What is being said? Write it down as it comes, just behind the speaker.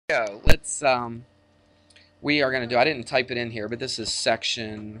Go. We are going to do, I didn't type it in here, but this is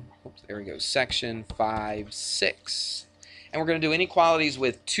section, oops, there we go, section 5-6. And we're going to do inequalities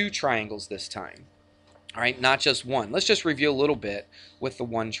with two triangles this time. All right, not just one. Let's just review a little bit with the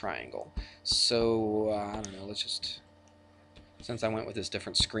one triangle. So, I don't know, since I went with this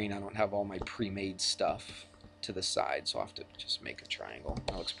different screen, I don't have all my pre-made stuff to the side, so I'll have to just make a triangle.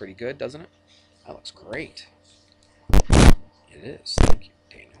 That looks pretty good, doesn't it? That looks great. It is. Thank you,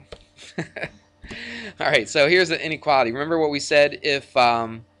 Daniel. All right, so here's the inequality. Remember what we said? If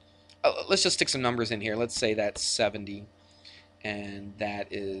let's just stick some numbers in here. Let's say that's 70, and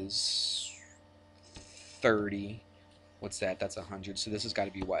that is 30. What's that? That's 100. So this has got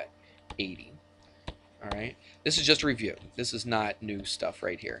to be what? 80. All right. This is just a review. This is not new stuff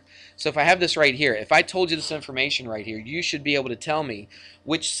right here. So if I have this right here, if I told you this information right here, you should be able to tell me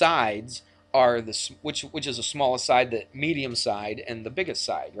which sides are which is the smallest side, the medium side, and the biggest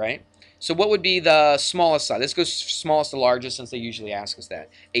side, right? So what would be the smallest side? Let's go smallest to largest since they usually ask us that.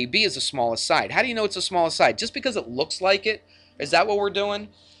 AB is the smallest side. How do you know it's the smallest side? Just because it looks like it? Is that what we're doing?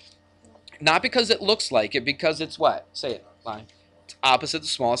 Not because it looks like it, because it's what? Say it, line. It's opposite the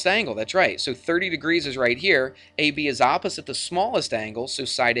smallest angle. That's right. So 30 degrees is right here. AB is opposite the smallest angle, so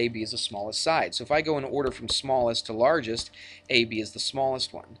side AB is the smallest side. So if I go in order from smallest to largest, AB is the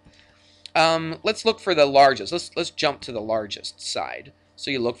smallest one. Let's look for the largest. Let's jump to the largest side.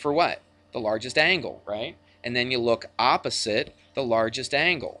 So you look for what? The largest angle, right? And then you look opposite the largest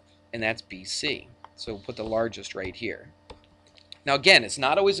angle, and that's BC. So we'll put the largest right here. Now again, it's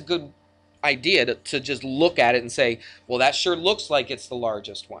not always a good idea to just look at it and say, well, that sure looks like it's the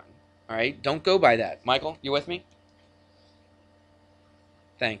largest one. All right? Don't go by that. Michael, you with me?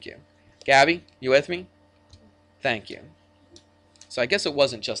 Thank you. Gabby, you with me? Thank you. So I guess it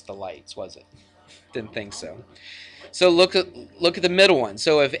wasn't just the lights, was it? Didn't think so. So look at the middle one.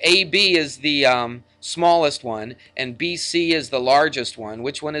 So if AB is the smallest one and BC is the largest one,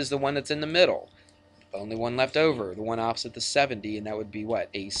 which one is the one that's in the middle? The only one left over, the one opposite the 70, and that would be what?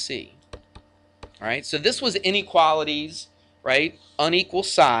 AC. All right. So this was inequalities, right? Unequal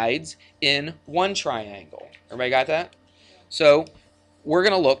sides in one triangle. Everybody got that? So we're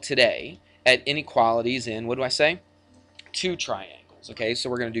going to look today at inequalities in, what do I say? Two triangles. Okay, so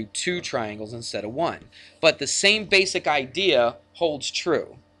we're going to do two triangles instead of one. But the same basic idea holds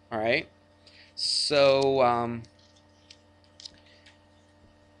true. All right. So I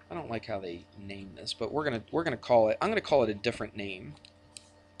don't like how they name this, but we're gonna call it. I'm gonna call it a different name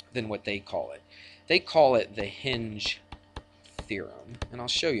than what they call it. They call it the hinge theorem, and I'll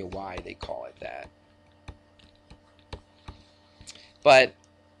show you why they call it that. But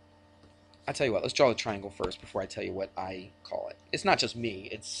I'll tell you what, let's draw the triangle first before I tell you what I call it. It's not just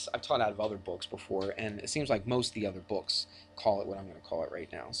me. I've taught out of other books before, and it seems like most of the other books call it what I'm going to call it right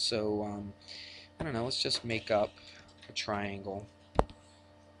now. So, I don't know, let's just make up a triangle.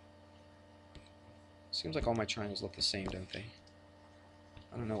 Seems like all my triangles look the same, don't they?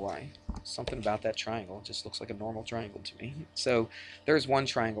 I don't know why. Something about that triangle just looks like a normal triangle to me. So, there's one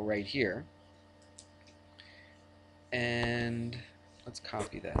triangle right here. And let's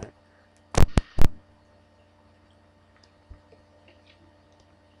copy that.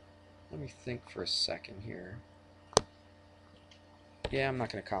 Let me think for a second here. Yeah, I'm not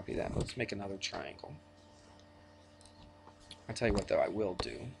going to copy that. Let's make another triangle. I'll tell you what, though, I will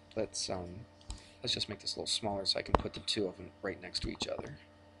do. Let's just make this a little smaller so I can put the two of them right next to each other.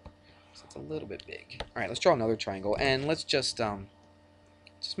 So it's a little bit big. All right, let's draw another triangle, and let's just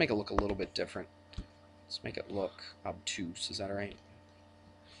make it look a little bit different. Let's make it look obtuse. Is that all right?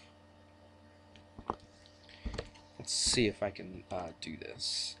 Let's see if I can do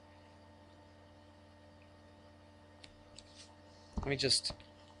this. Let me just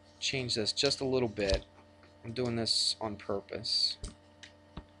change this just a little bit. I'm doing this on purpose.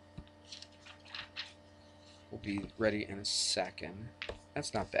 We'll be ready in a second.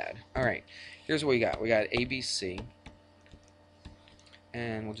 That's not bad. All right, here's what we got. We got ABC,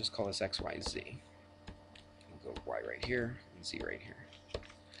 and we'll just call this XYZ. We'll go Y right here and Z right here.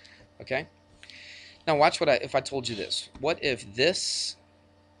 Okay. Now watch if I told you this. What if this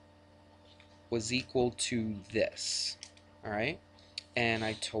was equal to this? All right. And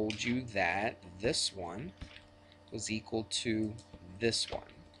I told you that this one was equal to this one.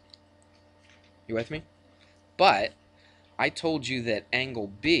 You with me? But I told you that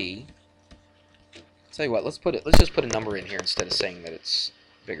angle B, tell you what, let's just put a number in here instead of saying that it's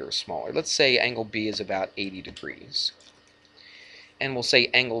bigger or smaller. Let's say angle B is about 80 degrees. And we'll say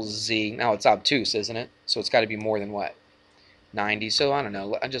angle Z, now it's obtuse, isn't it? So it's got to be more than what? 90. So I don't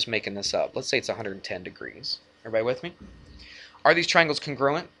know, I'm just making this up. Let's say it's 110 degrees. Everybody with me? Are these triangles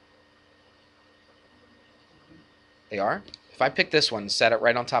congruent? They are? If I pick this one and set it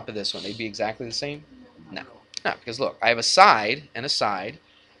right on top of this one, they'd be exactly the same? No. No, because look, I have a side and a side.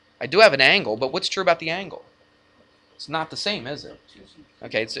 I do have an angle, but what's true about the angle? It's not the same, is it?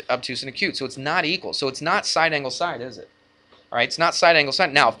 Okay, it's obtuse and acute, so it's not equal. So it's not side angle side, is it? All right, it's not side angle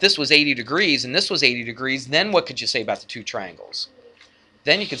side. Now, if this was 80 degrees and this was 80 degrees, then what could you say about the two triangles?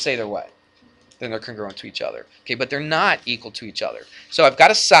 Then you could say they're what? Then they're congruent to each other. Okay, but they're not equal to each other. So I've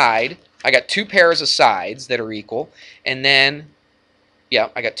got a side. I got two pairs of sides that are equal. And then, yeah,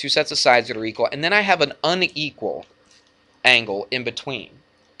 I got two sets of sides that are equal. And then I have an unequal angle in between.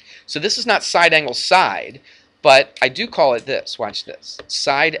 So this is not side angle side, but I do call it this. Watch this.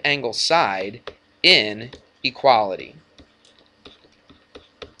 Side angle side inequality.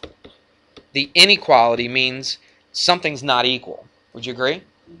 The inequality means something's not equal. Would you agree?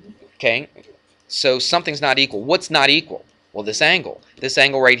 Okay. So something's not equal. What's not equal? Well, this angle. This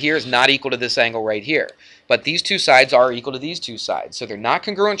angle right here is not equal to this angle right here. But these two sides are equal to these two sides. So they're not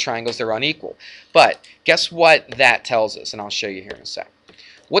congruent triangles. They're unequal. But guess what that tells us? And I'll show you here in a sec.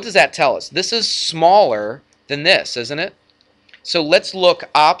 What does that tell us? This is smaller than this, isn't it? So let's look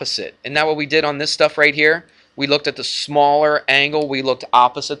opposite. Isn't that what we did on this stuff right here? We looked at the smaller angle. We looked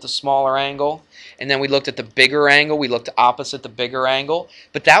opposite the smaller angle. And then we looked at the bigger angle. We looked opposite the bigger angle.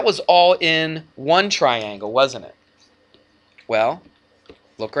 But that was all in one triangle, wasn't it? Well,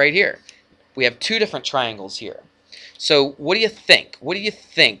 look right here. We have two different triangles here. So what do you think? What do you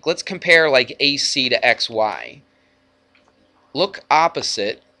think? Let's compare like AC to XY. Look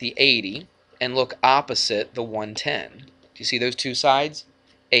opposite the 80 and look opposite the 110. Do you see those two sides?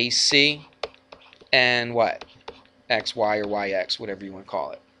 AC and what? XY or YX, whatever you want to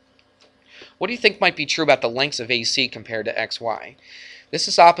call it. What do you think might be true about the lengths of AC compared to XY? This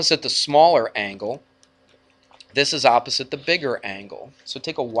is opposite the smaller angle. This is opposite the bigger angle. So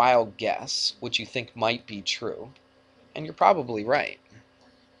take a wild guess what you think might be true. And you're probably right.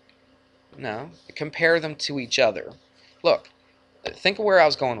 No, compare them to each other. Look, think of where I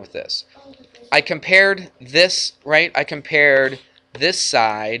was going with this. I compared this, right? I compared this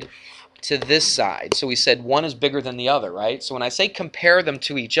side to this side. So we said one is bigger than the other, right? So when I say compare them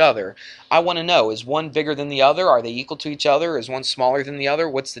to each other, I want to know, is one bigger than the other? Are they equal to each other? Is one smaller than the other?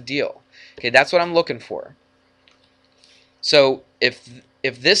 What's the deal? Okay, that's what I'm looking for. So if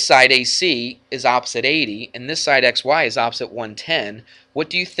this side AC is opposite 80 and this side XY is opposite 110, what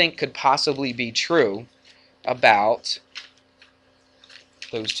do you think could possibly be true about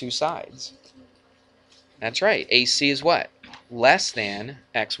those two sides? That's right. AC is what? Less than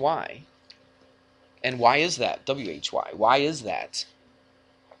XY. And why is that? WHY. Why is that?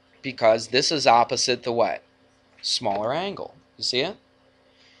 Because this is opposite the what? Smaller angle. You see it?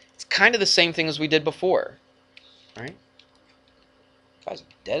 It's kind of the same thing as we did before. All right? Guys,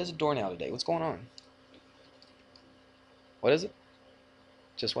 dead as a doornail today. What's going on? What is it?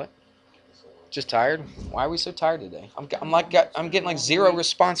 Just what? Just tired? Why are we so tired today? I'm getting like zero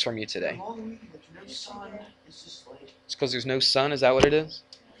response from you today. It's because there's no sun. Is that what it is?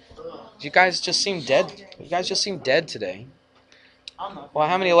 You guys just seem dead. You guys just seem dead today. Well,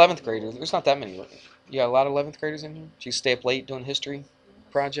 how many 11th graders? There's not that many. You got a lot of 11th graders in here? Did you stay up late doing history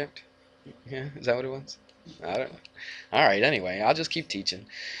project? Yeah, is that what it was? I don't know. All right, anyway, I'll just keep teaching.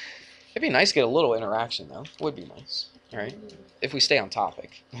 It'd be nice to get a little interaction, though. It would be nice, all right? If we stay on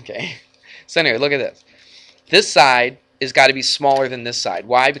topic, okay? So anyway, look at this. This side has got to be smaller than this side.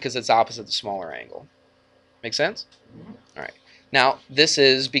 Why? Because it's opposite the smaller angle. Make sense? All right. Now, this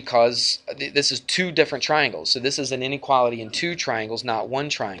is because this is two different triangles. So this is an inequality in two triangles, not one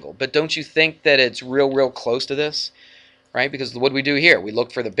triangle. But don't you think that it's real close to this? Right? Because what do we do here? We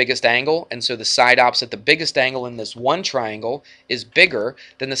look for the biggest angle, and so the side opposite the biggest angle in this one triangle is bigger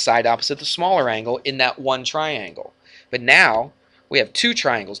than the side opposite the smaller angle in that one triangle. But now we have two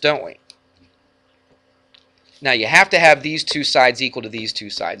triangles, don't we? Now you have to have these two sides equal to these two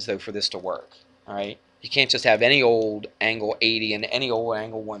sides, though, for this to work. All right? You can't just have any old angle 80 and any old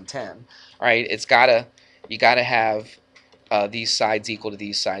angle 110. All right? You gotta have these sides equal to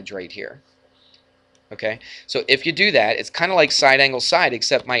these sides right here. Okay, so if you do that, it's kind of like side angle side,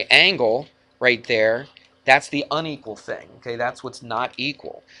 except my angle right there, that's the unequal thing. Okay, that's what's not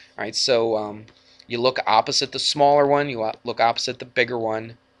equal. All right, so you look opposite the smaller one, you look opposite the bigger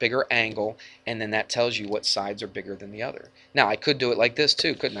one, bigger angle, and then that tells you what sides are bigger than the other. Now, I could do it like this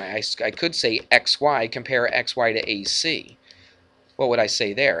too, couldn't I? I could say XY, compare XY to AC. What would I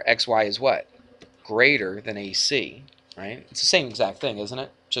say there? XY is what? Greater than AC, right? It's the same exact thing, isn't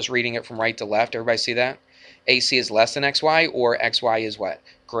it? Just reading it from right to left. Everybody see that? AC is less than XY, or XY is what?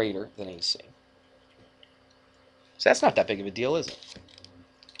 Greater than AC. So that's not that big of a deal, is it?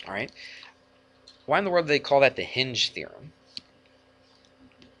 All right. Why in the world do they call that the hinge theorem?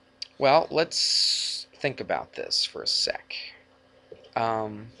 Well, let's think about this for a sec. Let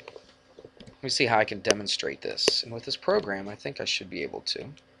me see how I can demonstrate this. And with this program, I think I should be able to.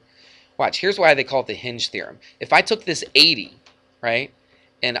 Watch, here's why they call it the hinge theorem. If I took this 80, right,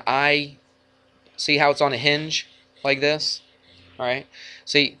 and I see how it's on a hinge like this, all right?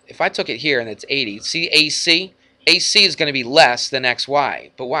 See, if I took it here and it's 80, see AC? AC is going to be less than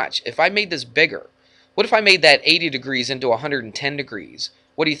XY. But watch, if I made this bigger, what if I made that 80 degrees into 110 degrees?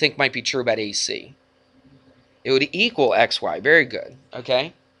 What do you think might be true about AC? It would equal XY. Very good.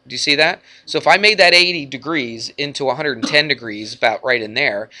 Okay? Do you see that? So if I made that 80 degrees into 110 degrees, about right in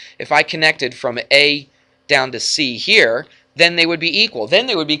there, if I connected from A down to C here, then they would be equal. Then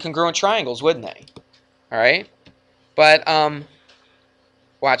they would be congruent triangles, wouldn't they? All right? But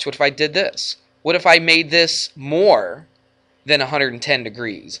watch, what if I did this? What if I made this more than 110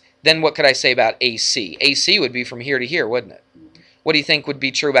 degrees? Then what could I say about AC? AC would be from here to here, wouldn't it? What do you think would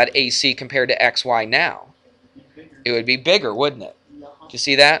be true about AC compared to XY now? It would be bigger, wouldn't it? Do you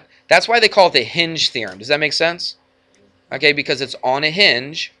see that? That's why they call it the hinge theorem. Does that make sense? Okay, because it's on a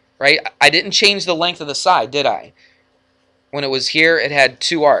hinge, right? I didn't change the length of the side, did I? When it was here, it had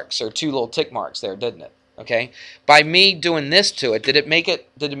two arcs, or two little tick marks there, didn't it? Okay? By me doing this to it, did it make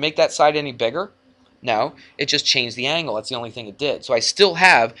that side any bigger? No, it just changed the angle. That's the only thing it did. So I still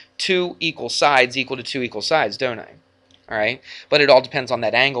have two equal sides equal to two equal sides, don't I? All right? But it all depends on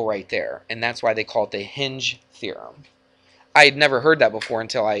that angle right there, and that's why they call it the hinge theorem. I had never heard that before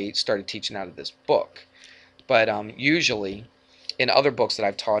until I started teaching out of this book. But usually, in other books that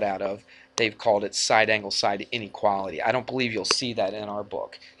I've taught out of, they've called it side angle side inequality. I don't believe you'll see that in our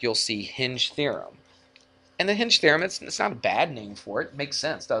book. You'll see hinge theorem. And the hinge theorem, it's not a bad name for it. It makes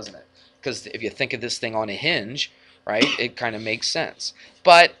sense, doesn't it? Because if you think of this thing on a hinge, right, it kind of makes sense.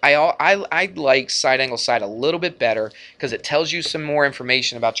 But I like side angle side a little bit better because it tells you some more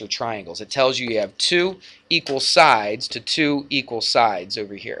information about your triangles. It tells you have two equal sides to two equal sides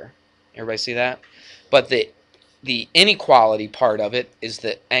over here. Everybody see that? But the inequality part of it is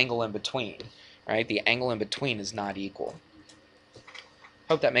the angle in between. Right? The angle in between is not equal.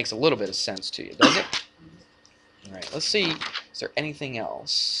 Hope that makes a little bit of sense to you, does it? All right, let's see. Is there anything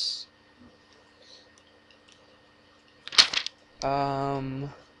else?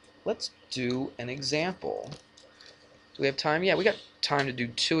 Let's do an example. Do we have time? Yeah, we got time to do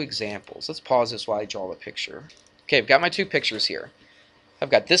two examples. Let's pause this while I draw a picture. Okay, I've got my two pictures here. I've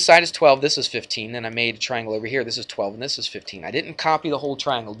got this side is 12, this is 15, then I made a triangle over here. This is 12 and this is 15. I didn't copy the whole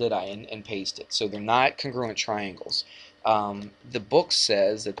triangle, did I, and paste it. So they're not congruent triangles. The book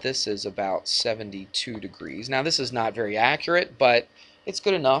says that this is about 72 degrees. Now this is not very accurate, but it's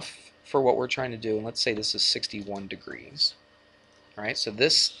good enough for what we're trying to do. And let's say this is 61 degrees. All right, so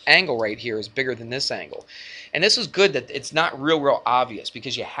this angle right here is bigger than this angle. And this is good that it's not real obvious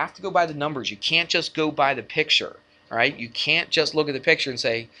because you have to go by the numbers. You can't just go by the picture. All right, you can't just look at the picture and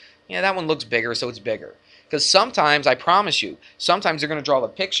say, yeah, that one looks bigger, so it's bigger. Because sometimes, I promise you, sometimes they're going to draw a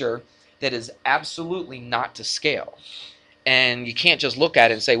picture that is absolutely not to scale. And you can't just look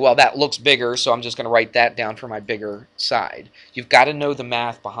at it and say, well, that looks bigger, so I'm just going to write that down for my bigger side. You've got to know the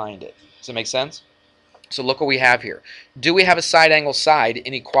math behind it. Does that make sense? So look what we have here. Do we have a side angle side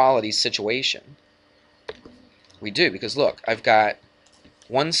inequality situation? We do, because look, I've got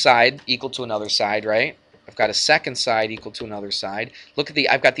one side equal to another side, right? I've got a second side equal to another side. Look at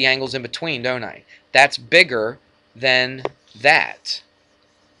I've got the angles in between, don't I? That's bigger than that,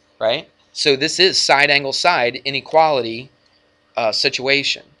 right? So this is side angle side inequality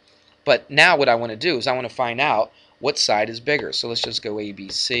situation. But now what I want to do is I want to find out what side is bigger. So let's just go A, B,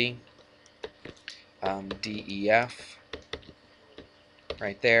 C, D, E, F,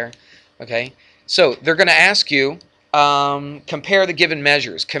 right there. Okay. So they're going to ask you, compare the given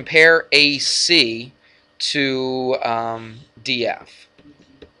measures. Compare AC to DF.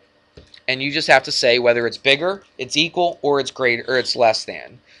 And you just have to say whether it's bigger, it's equal, or it's greater, or it's less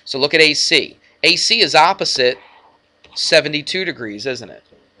than. So look at AC. AC is opposite 72 degrees, isn't it?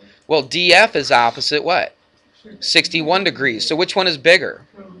 Well, DF is opposite what? 61 degrees. So which one is bigger?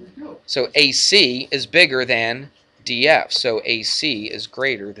 So AC is bigger than DF. So AC is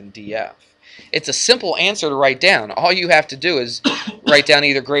greater than DF. It's a simple answer to write down. All you have to do is write down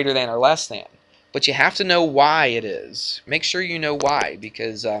either greater than or less than. But you have to know why it is. Make sure you know why,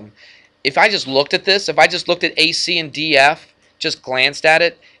 because if I just looked at this, if I just looked at AC and DF, just glanced at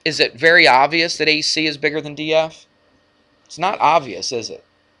it, is it very obvious that AC is bigger than DF? It's not obvious, is it?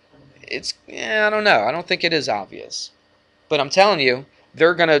 I don't know. I don't think it is obvious. But I'm telling you,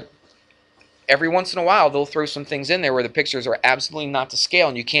 they're going to, every once in a while, they'll throw some things in there where the pictures are absolutely not to scale,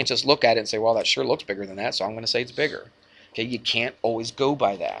 and you can't just look at it and say, well, that sure looks bigger than that, so I'm going to say it's bigger. Okay, you can't always go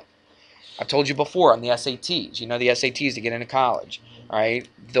by that. I've told you before on the SATs. You know the SATs to get into college. All right,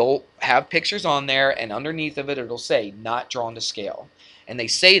 they'll have pictures on there, and underneath of it, it'll say not drawn to scale. And they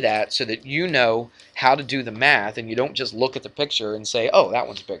say that so that you know how to do the math, and you don't just look at the picture and say, oh, that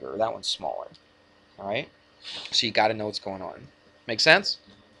one's bigger or that one's smaller. All right, so you got to know what's going on. Make sense?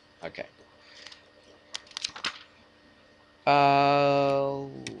 Okay.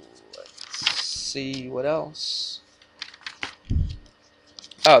 Let's see what else.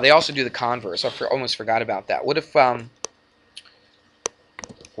 Oh, they also do the converse. I almost forgot about that. What if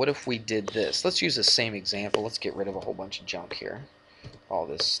we did this? Let's use the same example. Let's get rid of a whole bunch of junk here. All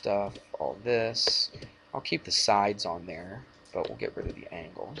this stuff, all this. I'll keep the sides on there, but we'll get rid of the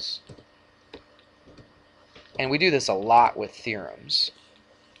angles. And we do this a lot with theorems.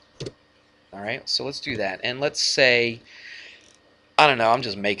 All right, so let's do that. And let's say, I don't know, I'm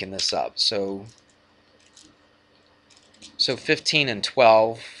just making this up. So 15 and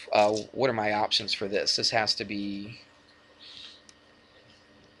 12, what are my options for this? This has to be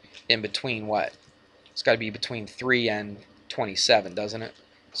in between what? It's got to be between 3 and 27, doesn't it?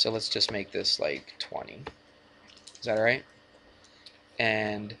 So let's just make this like 20. Is that all right?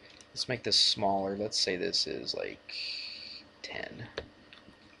 And let's make this smaller. Let's say this is like 10.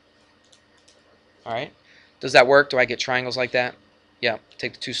 All right. Does that work? Do I get triangles like that? Yep.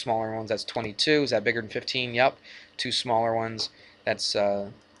 Take the two smaller ones. That's 22. Is that bigger than 15? Yep. Two smaller ones. That's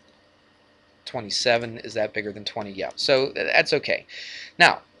 27. Is that bigger than 20? Yep. So that's okay.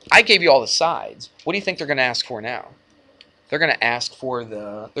 Now, I gave you all the sides. What do you think they're going to ask for now? They're going to ask for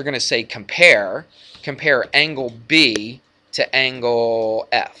they're going to say compare angle B to angle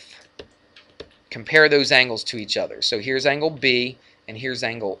F. Compare those angles to each other. So here's angle B and here's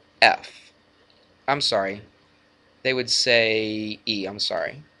angle F. I'm sorry. They would say E. I'm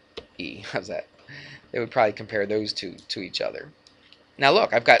sorry. E. How's that? They would probably compare those two to each other. Now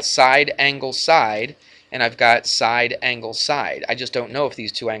look, I've got side, angle, side, and I've got side, angle, side. I just don't know if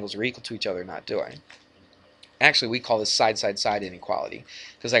these two angles are equal to each other or not, do I? Actually, we call this side, side, side inequality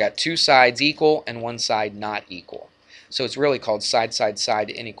because I got two sides equal and one side not equal. So it's really called side, side, side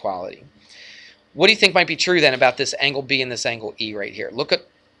inequality. What do you think might be true then about this angle B and this angle E right here? Look at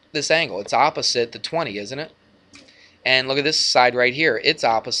this angle. It's opposite the 20, isn't it? And look at this side right here. It's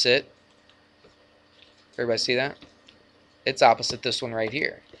opposite. Everybody see that? It's opposite this one right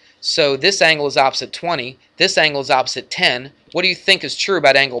here. So this angle is opposite 20. This angle is opposite 10. What do you think is true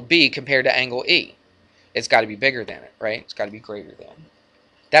about angle B compared to angle E? It's got to be bigger than it, right? It's got to be greater than.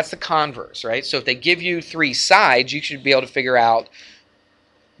 That's the converse, right? So if they give you three sides, you should be able to figure out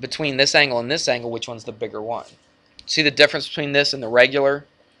between this angle and this angle which one's the bigger one. See the difference between this and the regular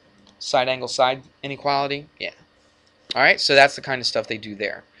side angle side inequality? Yeah. All right, so that's the kind of stuff they do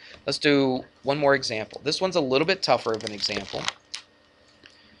there. Let's do one more example. This one's a little bit tougher of an example.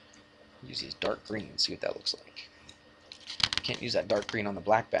 Use these dark green and see what that looks like. Can't use that dark green on the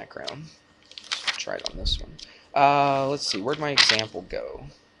black background. Try it on this one. Let's see, where'd my example go?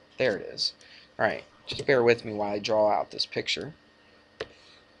 There it is. All right, just bear with me while I draw out this picture.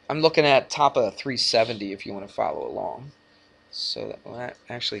 I'm looking at top of 370 if you want to follow along. So that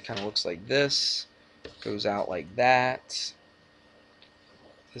actually kind of looks like this. Goes out like that.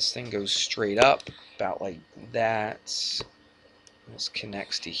 This thing goes straight up about like that. This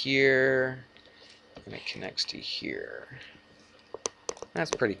connects to here, and it connects to here.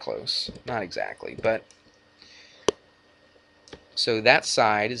 That's pretty close. Not exactly, but so that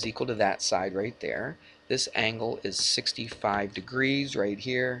side is equal to that side right there. This angle is 65 degrees right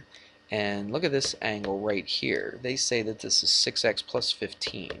here. And look at this angle right here. They say that this is 6x plus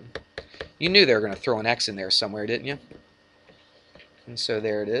 15. You knew they were going to throw an x in there somewhere, didn't you? And so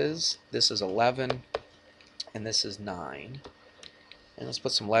there it is. This is 11, and this is 9. And let's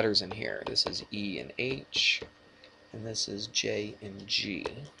put some letters in here. This is E and H, and this is J and G.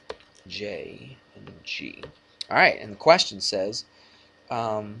 J and G. All right, and the question says,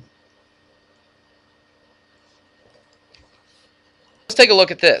 let's take a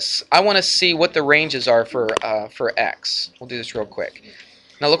look at this. I want to see what the ranges are for x. We'll do this real quick.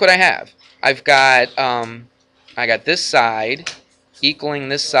 Now look what I have. I've got I got this side equaling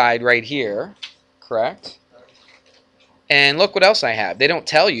this side right here, correct? And look what else I have. They don't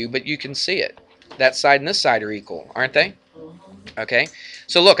tell you, but you can see it. That side and this side are equal, aren't they? Okay.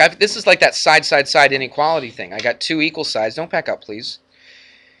 So look, this is like that side, side, side inequality thing. I got two equal sides. Don't back up, please.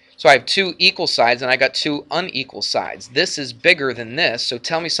 So I have two equal sides, and I got two unequal sides. This is bigger than this, so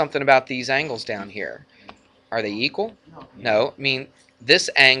tell me something about these angles down here. Are they equal? No. I mean, this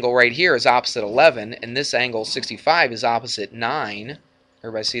angle right here is opposite 11, and this angle 65 is opposite 9.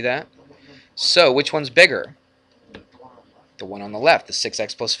 Everybody see that? So which one's bigger? The one on the left, the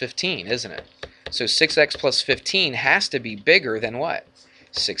 6x plus 15, isn't it? So 6x plus 15 has to be bigger than what?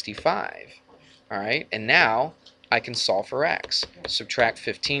 65. All right, and now I can solve for x. Subtract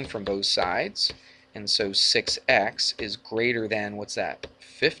 15 from both sides, and so 6x is greater than, what's that,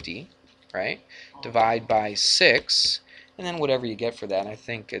 50, right? Divide by 6, and then whatever you get for that, I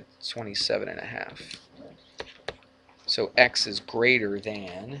think it's 27 and a half. So x is greater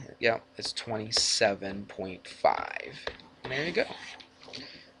than, yep, it's 27.5. And there you go.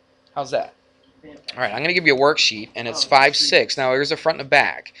 How's that? All right, I'm going to give you a worksheet, and it's 5-6. Now, there's a front and a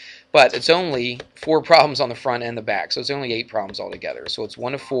back, but it's only 4 problems on the front and the back, so it's only 8 problems altogether. So it's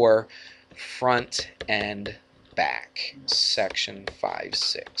 1 of 4, front and back, section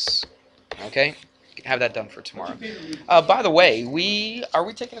 5-6. Okay? Have that done for tomorrow. By the way, are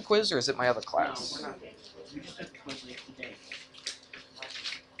we taking a quiz, or is it my other class?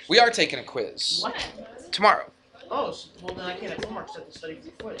 We are taking a quiz. What? Tomorrow. Oh, well then I can't have homework set to study for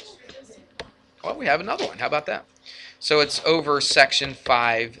the quiz. Well, we have another one. How about that? So it's over section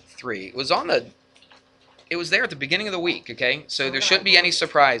 5.3. It was on the. It was there at the beginning of the week. Okay, so there shouldn't be any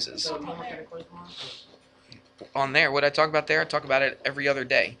surprises. So homework and a quiz tomorrow? On there, what I talk about there, I talk about it every other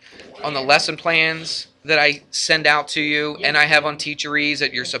day. On the lesson plans that I send out to you, and I have on Teacheries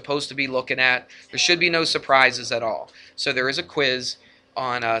that you're supposed to be looking at, there should be no surprises at all. So there is a quiz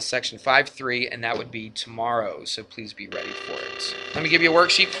on section 5.3, and that would be tomorrow. So please be ready for it. Let me give you a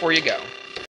worksheet before you go.